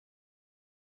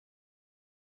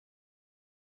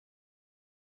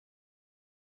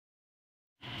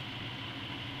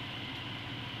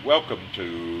Welcome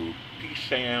to P.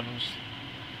 Sam's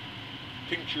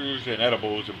Tinctures and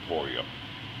Edibles Emporium.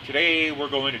 Today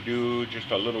we're going to do just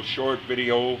a little short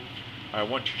video. I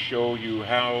want to show you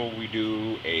how we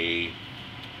do a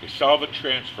solvent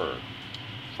transfer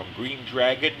from Green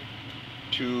Dragon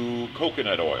to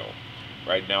coconut oil.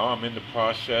 Right now I'm in the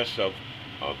process of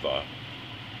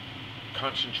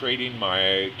concentrating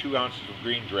my 2 ounces of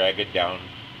Green Dragon down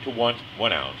to one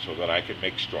ounce so that I can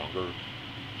make stronger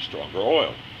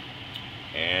oil.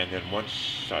 And then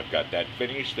once I've got that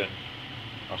finished, then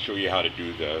I'll show you how to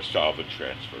do the solvent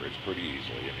transfer. It's pretty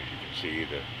easy, and as you can see,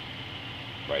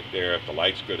 right there, if the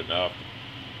light's good enough,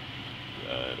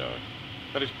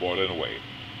 that it's boiling away.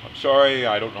 I'm sorry,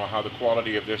 I don't know how the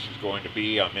quality of this is going to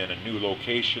be. I'm in a new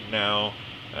location now.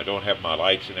 I don't have my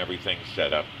lights and everything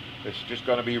set up. This is just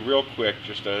going to be real quick,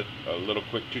 just a little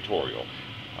quick tutorial.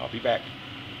 I'll be back.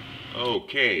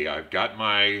 Okay, I've got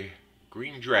my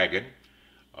Green Dragon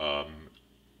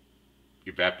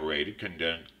evaporated,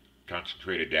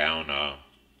 concentrated down,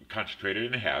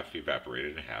 concentrated in half,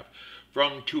 evaporated in half,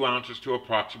 from 2 ounces to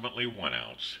approximately 1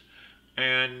 ounce.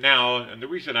 And now, and the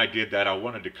reason I did that, I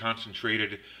wanted to concentrate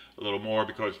it a little more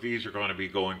because these are going to be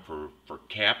going for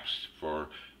caps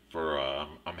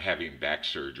I'm having back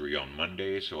surgery on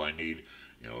Monday, so I need,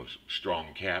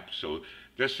 strong caps. So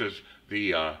this is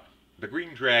the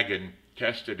Green Dragon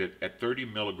tested at 30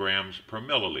 milligrams per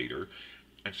milliliter,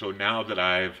 and so now that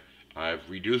I've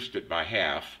reduced it by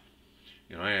half,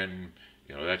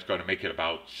 that's going to make it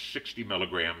about 60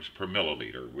 milligrams per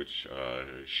milliliter, which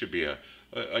should be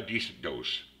a decent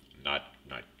dose. Not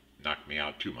knock me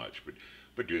out too much,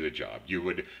 but do the job. You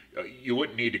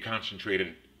wouldn't need to concentrate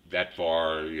it that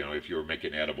far, if you were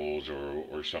making edibles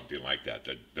or something like that.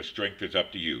 The strength is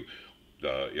up to you.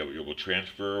 It will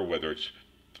transfer whether it's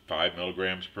 5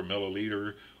 milligrams per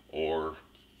milliliter or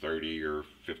 30 or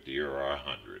 50 or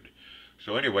 100.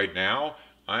 So anyway, now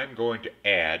I'm going to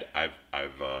add,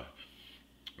 I've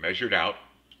measured out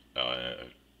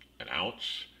an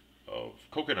ounce of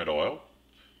coconut oil,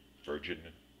 virgin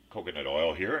coconut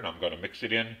oil here, and I'm going to mix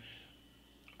it in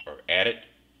or add it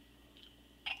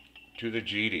to the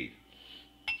GD.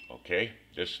 Okay,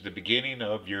 this is the beginning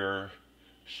of your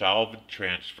solvent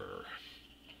transfer.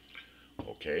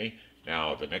 Okay,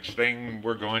 now the next thing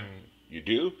you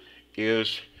do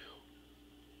is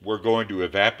we're going to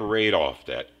evaporate off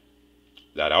that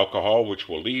alcohol, which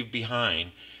will leave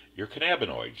behind your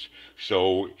cannabinoids.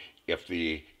 So if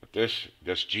this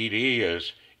GD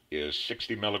is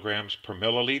 60 milligrams per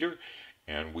milliliter,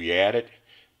 and we add it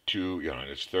to,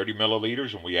 it's 30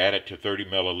 milliliters, and we add it to 30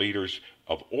 milliliters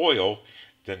of oil,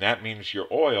 then that means your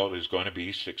oil is going to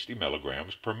be 60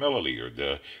 milligrams per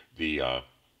milliliter. The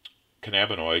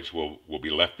cannabinoids will be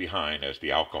left behind as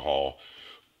the alcohol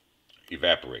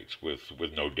evaporates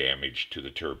with no damage to the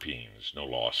terpenes, no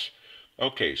loss.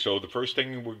 Okay, so the first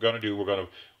thing we're going to do, we're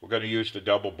going to use the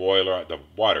double boiler, the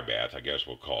water bath, I guess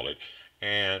we'll call it.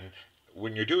 And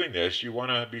when you're doing this, you want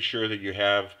to be sure that you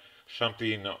have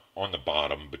something on the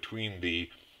bottom between the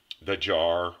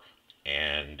jar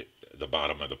and the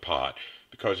bottom of the pot,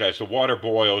 because as the water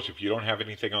boils, if you don't have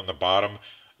anything on the bottom,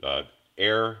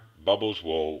 air bubbles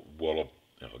will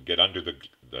get under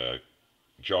the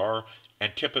jar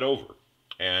and tip it over,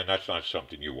 and that's not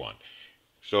something you want.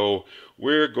 So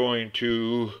we're going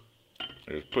to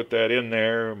just put that in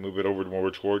there, move it over more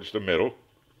towards the middle.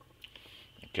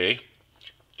 Okay,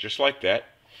 just like that.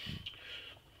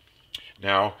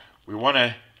 Now we want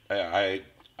to, I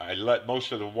let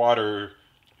most of the water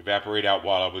evaporate out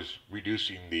while I was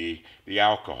reducing the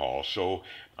alcohol, so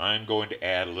I'm going to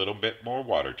add a little bit more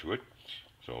water to it.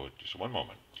 So just one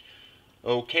moment.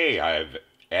 Okay, I've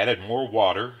added more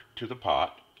water to the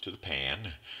pot, to the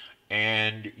pan,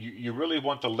 and you really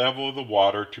want the level of the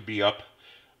water to be up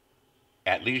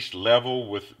at least level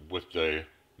with the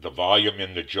volume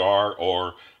in the jar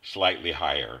or slightly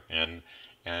higher, and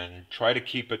try to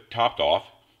keep it topped off.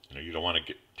 You don't want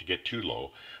to get too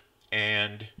low,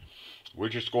 and we're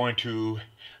just going to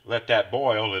let that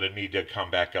boil. It'll need to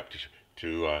come back up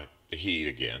to the heat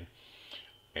again.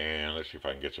 And let's see if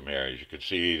I can get some air. As you can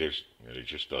see, there's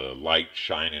just a light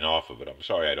shining off of it. I'm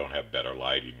sorry I don't have better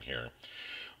lighting here.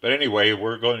 But anyway,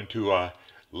 we're going to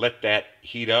let that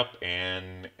heat up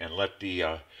and let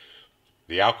the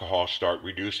alcohol start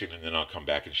reducing, and then I'll come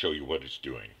back and show you what it's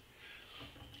doing.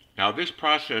 Now this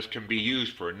process can be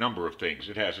used for a number of things.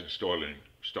 It hasn't started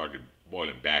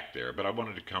boiling back there, but I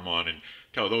wanted to come on and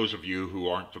tell those of you who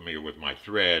aren't familiar with my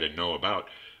thread and know about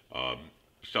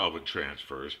solvent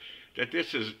transfers that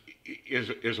this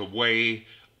is a way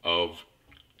of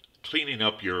cleaning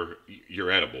up your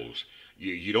edibles.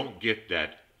 You don't get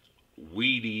that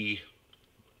weedy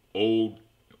old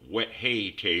wet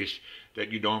hay taste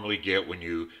that you normally get when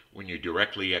you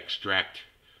directly extract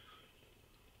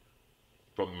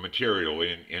from the material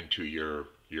into your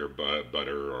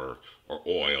butter or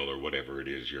oil or whatever it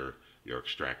is you're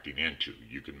extracting into.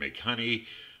 You can make honey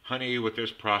with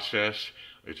this process.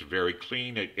 It's very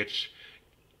clean.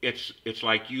 It's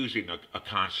like using a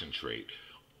concentrate.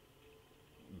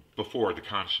 Before the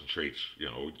concentrates,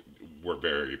 were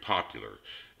very popular.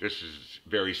 This is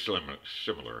very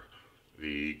similar.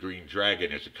 The Green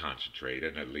Dragon is a concentrate,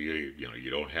 and at least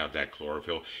you don't have that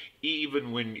chlorophyll.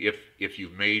 Even when if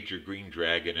you've made your Green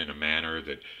Dragon in a manner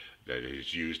that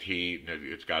has used heat and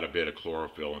it's got a bit of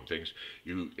chlorophyll and things,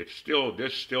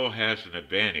 this still has an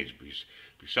advantage.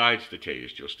 Besides the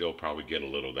taste, you'll still probably get a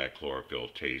little of that chlorophyll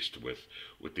taste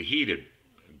with the heated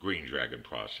Green Dragon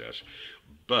process,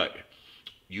 but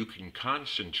you can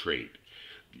concentrate.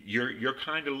 You're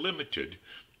kind of limited,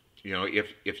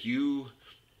 if you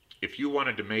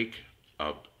wanted to make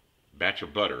a batch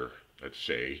of butter, let's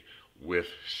say, with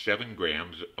 7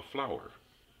 grams of flour,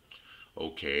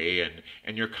 okay,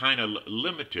 and you're kind of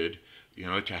limited,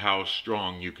 to how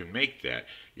strong you can make that.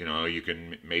 You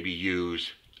can maybe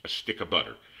use a stick of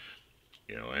butter,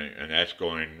 and that's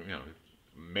going,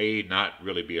 may not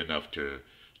really be enough to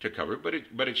cover, but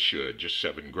it should, just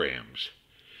 7 grams.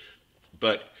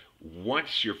 But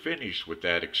once you're finished with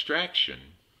that extraction,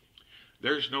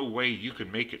 there's no way you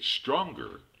can make it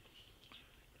stronger,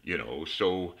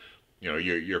 so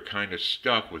you're kind of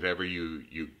stuck with whatever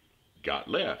you got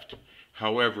left.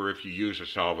 However, if you use a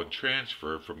solvent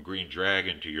transfer from Green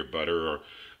Dragon to your butter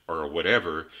or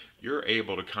whatever, you're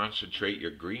able to concentrate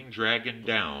your Green Dragon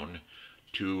down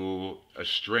to a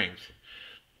strength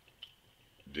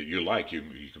that you like.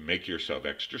 You can make yourself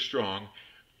extra strong,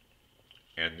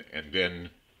 and then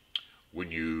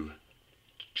when you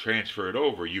transfer it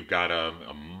over, you've got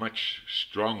a much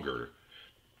stronger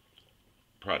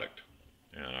product.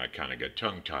 And I kind of got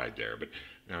tongue-tied there, but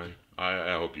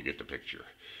I hope you get the picture.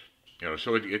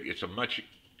 So it's a much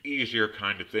easier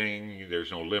kind of thing. There's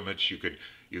no limits. You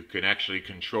can actually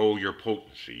control your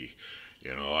potency.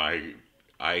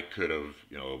 I could have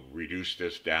reduced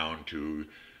this down to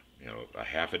a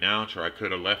half an ounce, or I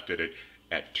could have left it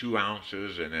at 2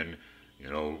 ounces and then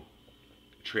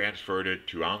transferred it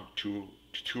to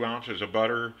 2 ounces of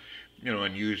butter,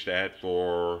 and use that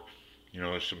for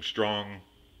some strong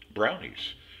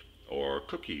brownies or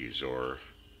cookies or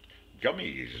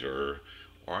gummies or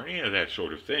any of that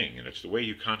sort of thing. And it's the way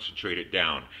you concentrate it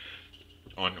down.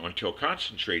 Until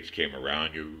concentrates came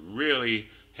around, you really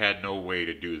had no way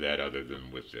to do that other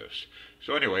than with this.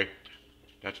 So anyway,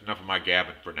 that's enough of my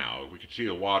gabbing for now. We can see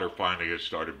the water finally has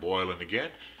started boiling again,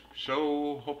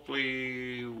 so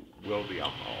hopefully will the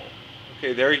alcohol.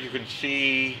 Okay, there you can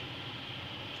see,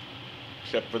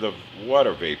 except for the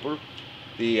water vapor,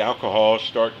 the alcohol is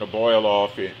starting to boil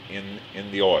off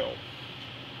in the oil.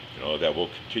 That will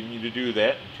continue to do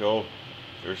that until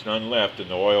there's none left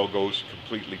and the oil goes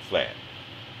completely flat.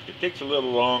 It takes a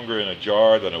little longer in a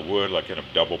jar than it would like in a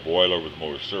double boiler with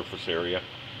more surface area,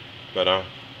 but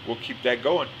we'll keep that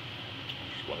going.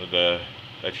 Just wanted to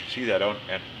let you see that.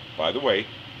 And by the way,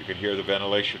 you can hear the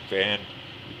ventilation fan.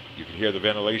 You can hear the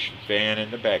ventilation fan in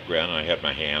the background. I had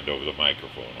my hand over the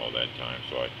microphone all that time,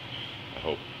 so I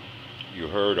hope you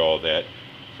heard all that.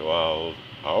 So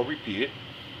I'll repeat it.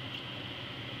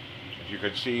 As you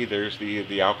can see, there's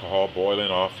the alcohol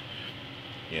boiling off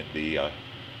in the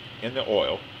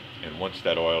oil, and once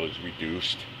that oil is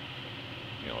reduced,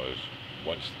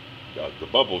 once the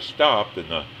bubbles stop,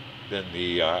 then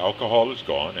the alcohol is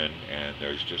gone, and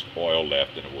there's just oil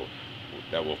left, and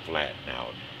that will flatten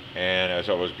out. And as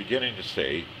I was beginning to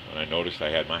say, when I noticed I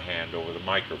had my hand over the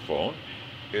microphone,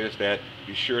 is that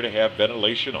be sure to have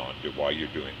ventilation on while you're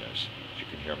doing this. You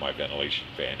can hear my ventilation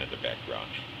fan in the background.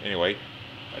 Anyway,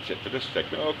 that's it for this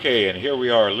segment. Okay, and here we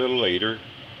are a little later,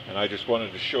 and I just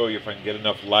wanted to show you if I can get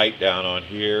enough light down on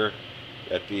here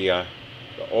that the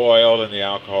oil and the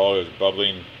alcohol is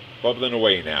bubbling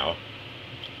away now.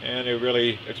 And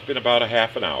it's been about a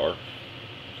half an hour,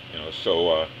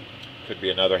 so could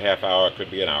be another half hour, could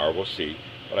be an hour, we'll see.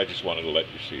 But I just wanted to let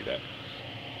you see that.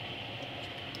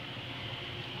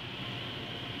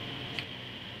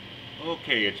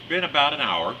 Okay, it's been about an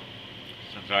hour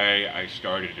since I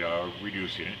started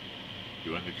reducing it,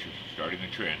 starting the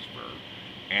transfer.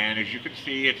 And as you can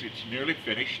see, it's nearly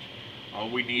finished.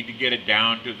 We need to get it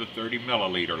down to the 30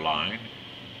 milliliter line,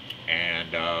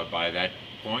 and by that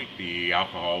point, the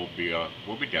alcohol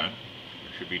will be done.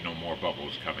 There should be no more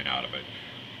bubbles coming out of it.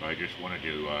 So I just wanted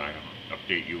to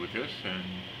update you with this, and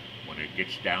when it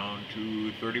gets down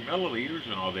to 30 milliliters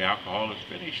and all the alcohol is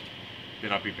finished,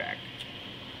 then I'll be back.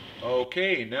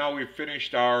 Okay, now we've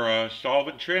finished our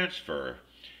solvent transfer.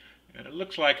 And it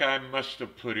looks like I must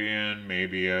have put in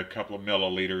maybe a couple of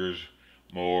milliliters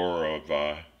more of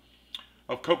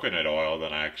coconut oil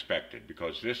than I expected,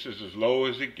 because this is as low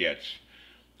as it gets.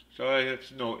 So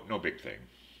it's no big thing.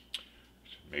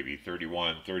 Maybe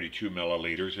 31, 32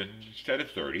 milliliters instead of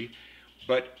 30.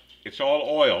 But it's all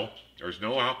oil. There's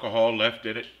no alcohol left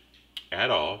in it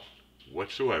at all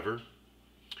whatsoever.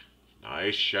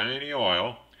 Nice shiny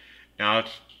oil. Now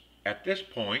it's at this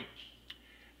point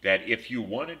that if you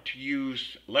wanted to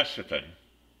use lecithin,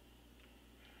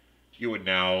 you would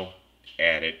now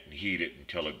add it and heat it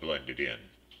until it blended in.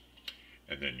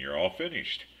 And then you're all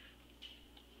finished.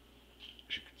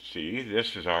 As you can see,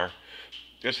 this is our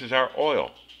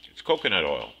oil. It's coconut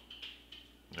oil.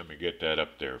 Let me get that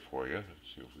up there for you.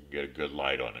 Let's see if we can get a good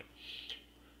light on it.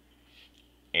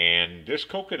 And this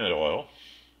coconut oil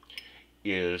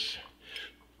is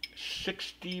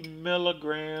 60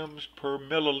 milligrams per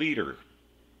milliliter.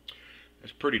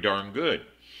 That's pretty darn good.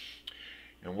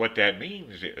 And what that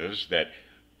means is that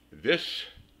this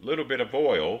little bit of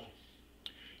oil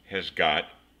has got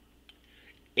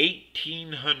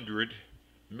 1,800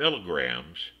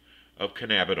 milligrams of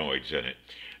cannabinoids in it.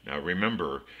 Now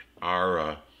remember,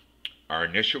 our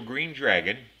initial Green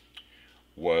Dragon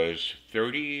was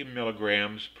 30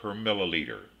 milligrams per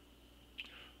milliliter.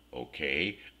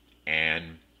 Okay,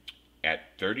 and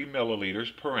at 30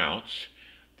 milliliters per ounce,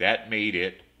 that made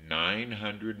it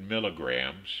 900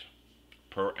 milligrams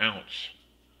per ounce.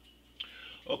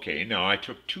 Okay, now I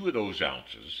took 2 of those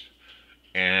ounces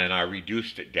and I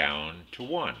reduced it down to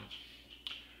 1,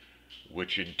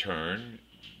 which in turn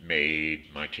made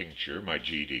my tincture, my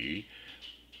GD,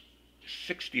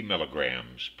 60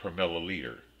 milligrams per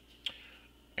milliliter.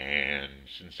 And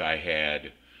since I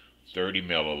had 30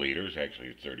 milliliters,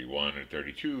 actually 31 or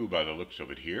 32 by the looks of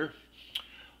it here,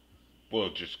 we'll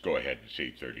just go ahead and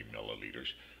say 30 milliliters.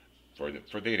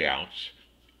 For the ounce,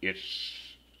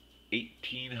 it's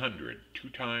 1,800, 2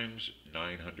 times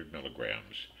 900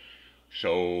 milligrams.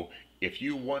 So if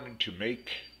you wanted to make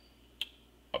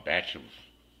a batch of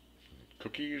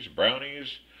cookies,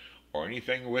 brownies, or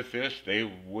anything with this, they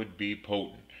would be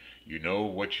potent. You know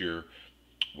what your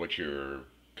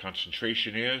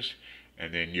concentration is,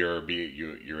 and then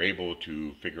you're able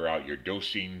to figure out your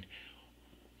dosing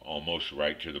almost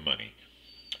right to the money.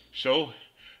 So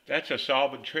that's a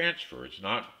solvent transfer. It's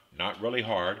not really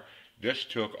hard. This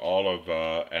took all of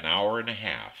an hour and a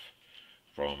half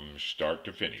from start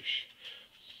to finish.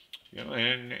 You know,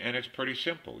 and it's pretty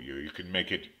simple. You can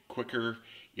make it quicker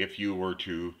if you were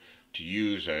to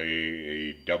use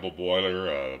a double boiler,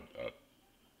 a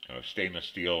stainless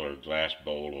steel or glass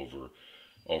bowl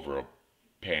over a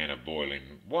pan of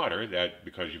boiling water. That,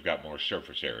 because you've got more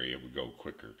surface area, it would go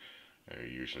quicker,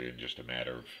 usually in just a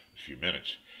matter of a few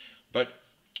minutes. But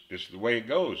this is the way it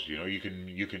goes. You know, you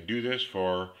can do this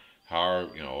for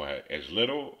as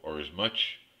little or as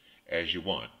much as you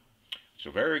want. It's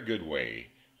a very good way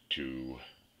to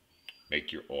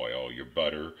make your oil, your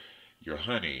butter, your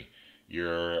honey,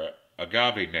 your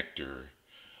agave nectar,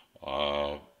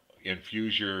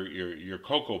 infuse your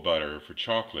cocoa butter for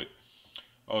chocolate.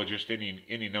 Oh, just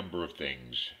any number of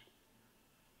things.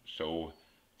 So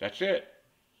that's it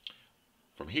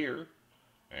from here.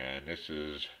 And this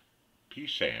is P.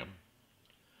 Sam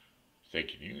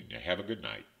thanking you, and have a good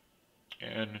night.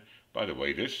 And by the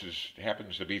way, this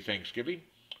happens to be Thanksgiving,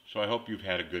 so I hope you've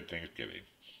had a good Thanksgiving.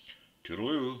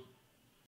 Toodaloo.